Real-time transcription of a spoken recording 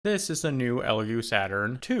This is the new Elegoo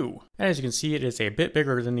Saturn 2, and as you can see it is a bit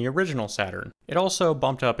bigger than the original Saturn. It also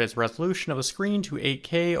bumped up its resolution of the screen to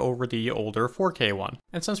 8K over the older 4K one.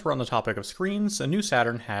 And since we're on the topic of screens, the new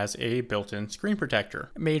Saturn has a built-in screen protector,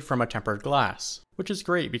 made from a tempered glass. Which is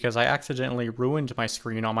great because I accidentally ruined my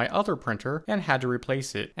screen on my other printer and had to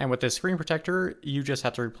replace it. And with this screen protector, you just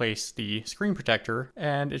have to replace the screen protector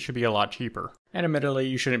and it should be a lot cheaper. And admittedly,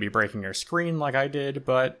 you shouldn't be breaking your screen like I did,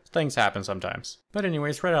 but things happen sometimes. But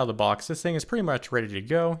anyways, right out of the box, this thing is pretty much ready to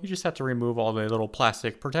go. You just have to remove all the little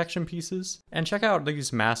plastic protection pieces. And check out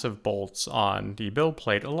these massive bolts on the build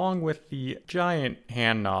plate along with the giant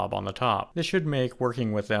hand knob on the top. This should make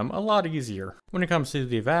working with them a lot easier. When it comes to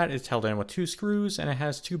the vat, it's held in with 2 screws and it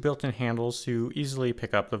has 2 built-in handles to easily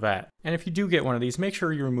pick up the vat. And if you do get one of these, make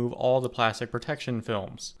sure you remove all the plastic protection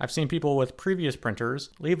films. I've seen people with previous printers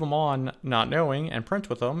leave them on not knowing and print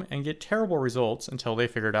with them and get terrible results until they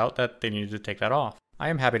figured out that they needed to take that off. I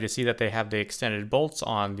am happy to see that they have the extended bolts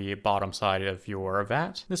on the bottom side of your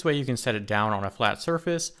vat. This way you can set it down on a flat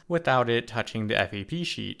surface without it touching the FEP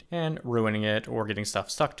sheet and ruining it or getting stuff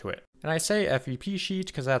stuck to it. And I say FEP sheet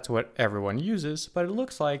because that's what everyone uses, but it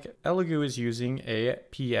looks like Elegoo is using a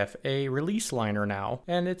PFA release liner now,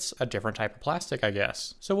 and it's a different type of plastic, I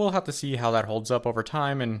guess. So we'll have to see how that holds up over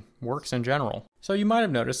time and works in general. So you might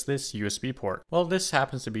have noticed this USB port. Well, this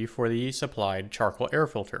happens to be for the supplied charcoal air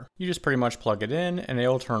filter. You just pretty much plug it in and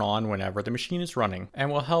it'll turn on whenever the machine is running and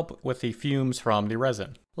will help with the fumes from the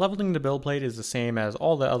resin. Leveling the build plate is the same as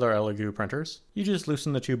all the other Elegoo printers. You just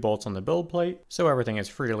loosen the 2 bolts on the build plate so everything is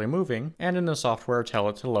freely moving, and in the software tell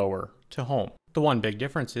it to lower to home. The one big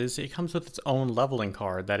difference is it comes with its own leveling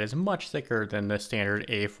card that is much thicker than the standard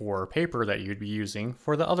A4 paper that you'd be using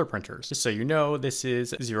for the other printers. Just so you know, this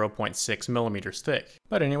is 0.6 millimeters thick.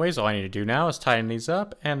 But anyways, all I need to do now is tighten these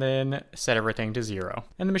up and then set everything to 0,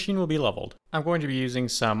 and the machine will be leveled. I'm going to be using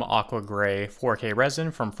some aqua gray 4K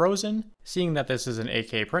resin from Resin. Seeing that this is an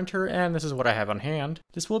 8K printer and this is what I have on hand,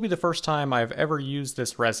 this will be the first time I've ever used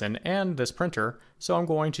this resin and this printer, so I'm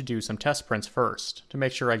going to do some test prints first to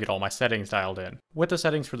make sure I get all my settings dialed in. With the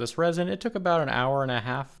settings for this resin, it took about an hour and a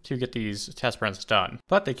half to get these test prints done,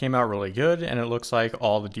 but they came out really good and it looks like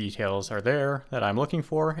all the details are there that I'm looking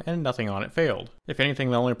for and nothing on it failed. If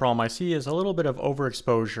anything, the only problem I see is a little bit of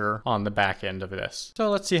overexposure on the back end of this.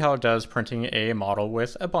 So let's see how it does printing a model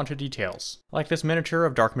with a bunch of details, like this miniature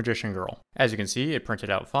of Dark Magician Girl. As you can see, it printed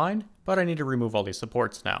out fine, but I need to remove all these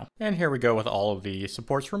supports now. And here we go with all of the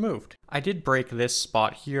supports removed. I did break this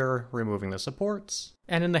spot here, removing the supports.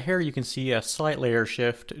 And in the hair you can see a slight layer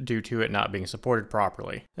shift due to it not being supported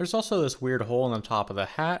properly. There's also this weird hole in the top of the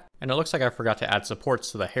hat, and it looks like I forgot to add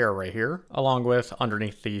supports to the hair right here, along with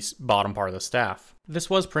underneath the bottom part of the staff. This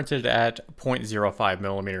was printed at 0.05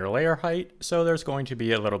 millimeter layer height, so there's going to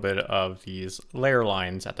be a little bit of these layer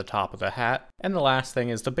lines at the top of the hat. And the last thing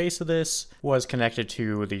is the base of this was connected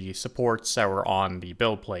to the supports that were on the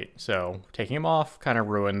build plate, so taking them off kind of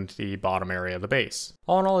ruined the bottom area of the base.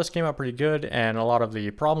 All in all, this came out pretty good, and a lot of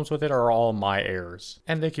the problems with it are all my errors,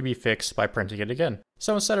 and they can be fixed by printing it again.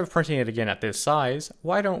 So instead of printing it again at this size,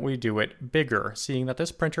 why don't we do it bigger, seeing that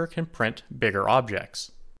this printer can print bigger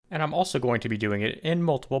objects? And I'm also going to be doing it in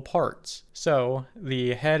multiple parts. So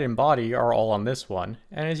the head and body are all on this one,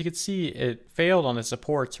 and as you can see, it failed on the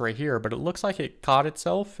supports right here, but it looks like it caught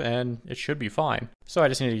itself and it should be fine. So I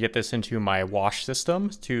just need to get this into my wash system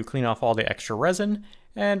to clean off all the extra resin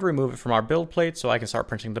and remove it from our build plate so I can start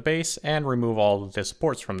printing the base and remove all of the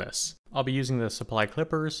supports from this. I'll be using the supply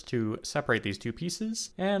clippers to separate these 2 pieces,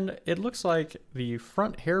 and it looks like the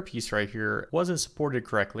front hair piece right here wasn't supported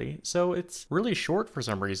correctly, so it's really short for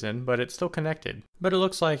some reason, but it's still connected. But it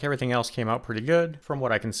looks like everything else came out pretty good from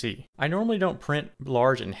what I can see. I normally don't print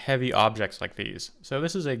large and heavy objects like these, so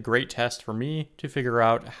this is a great test for me to figure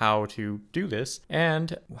out how to do this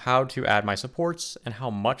and how to add my supports and how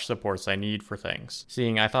much supports I need for things.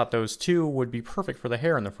 Seeing I thought those 2 would be perfect for the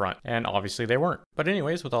hair in the front, and obviously they weren't. But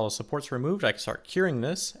anyways, with all the supports removed, I can start curing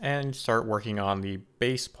this and start working on the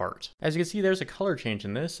base part. As you can see, there's a color change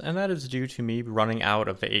in this, and that is due to me running out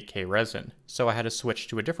of the 8K resin. So I had to switch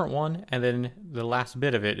to a different one, and then the last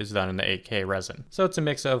bit of it is done in the 8K resin. So it's a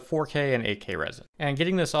mix of 4K and 8K resin. And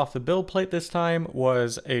getting this off the build plate this time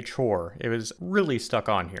was a chore. It was really stuck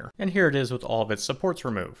on here. And here it is with all of its supports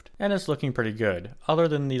removed. And it's looking pretty good, other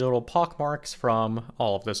than the little pock marks from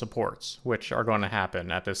all of the supports, which are going to happen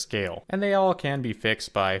at this scale. And they all can be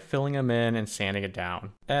fixed by filling them in and sanding it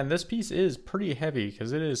down. And this piece is pretty heavy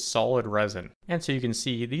because it is solid resin. And so you can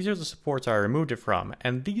see these are the supports I removed it from,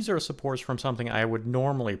 and these are supports from something I would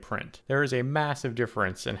normally print. There is a massive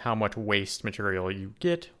difference in how much waste material you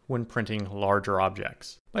get when printing larger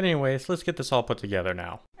objects. But anyways, let's get this all put together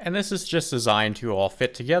now. And this is just designed to all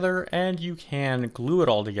fit together, and you can glue it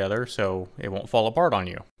all together so it won't fall apart on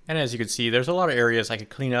you. And as you can see, there's a lot of areas I could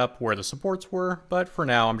clean up where the supports were, but for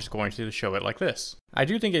now I'm just going to show it like this. I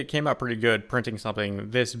do think it came out pretty good printing something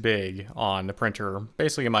this big on the printer,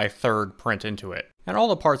 basically my third print into it. And all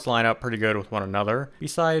the parts line up pretty good with one another,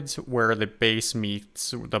 besides where the base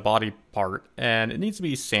meets the body part, and it needs to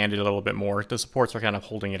be sanded a little bit more. The supports are kind of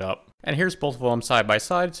holding it up. And here's both of them side by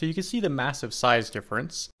side, so you can see the massive size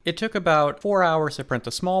difference. It took about 4 hours to print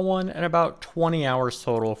the small one, and about 20 hours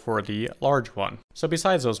total for the large one. So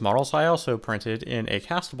besides those models, I also printed in a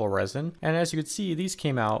castable resin, and as you can see, these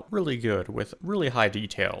came out really good with really high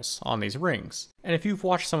details on these rings. And if you've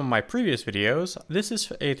watched some of my previous videos, this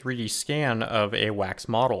is a 3D scan of a wax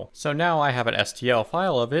model. So now I have an STL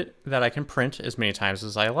file of it that I can print as many times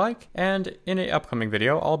as I like, and in an upcoming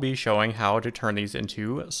video I'll be showing how to turn these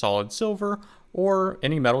into solid silver or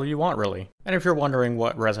any metal you want really. And if you're wondering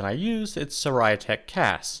what resin I used, it's Tech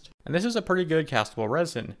Cast. And this is a pretty good castable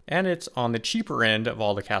resin, and it's on the cheaper end of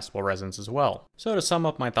all the castable resins as well. So to sum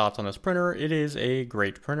up my thoughts on this printer, it is a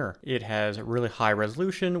great printer. It has really high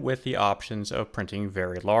resolution with the options of printing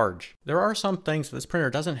very large. There are some things that this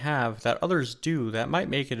printer doesn't have that others do that might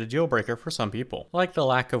make it a deal breaker for some people, like the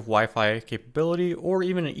lack of Wi-Fi capability or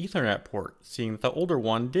even an Ethernet port, seeing that the older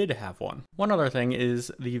one did have one. One other thing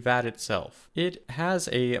is the vat itself. It has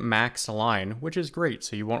a max line, which is great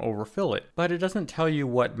so you won't overfill it, but it doesn't tell you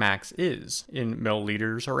what max is in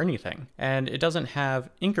milliliters or anything. And it doesn't have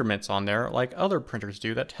increments on there like other printers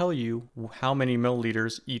do that tell you how many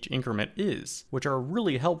milliliters each increment is, which are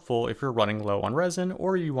really helpful if you're running low on resin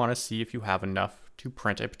or you want to see if you have enough to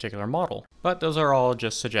print a particular model. But those are all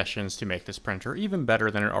just suggestions to make this printer even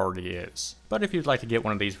better than it already is. But if you'd like to get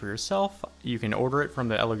one of these for yourself, you can order it from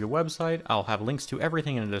the Elegoo website. I'll have links to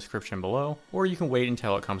everything in the description below, or you can wait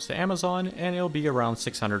until it comes to Amazon and it'll be around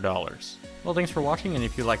 $600. Well, thanks for watching, and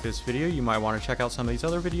if you like this video, you might want to check out some of these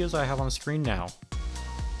other videos I have on the screen now.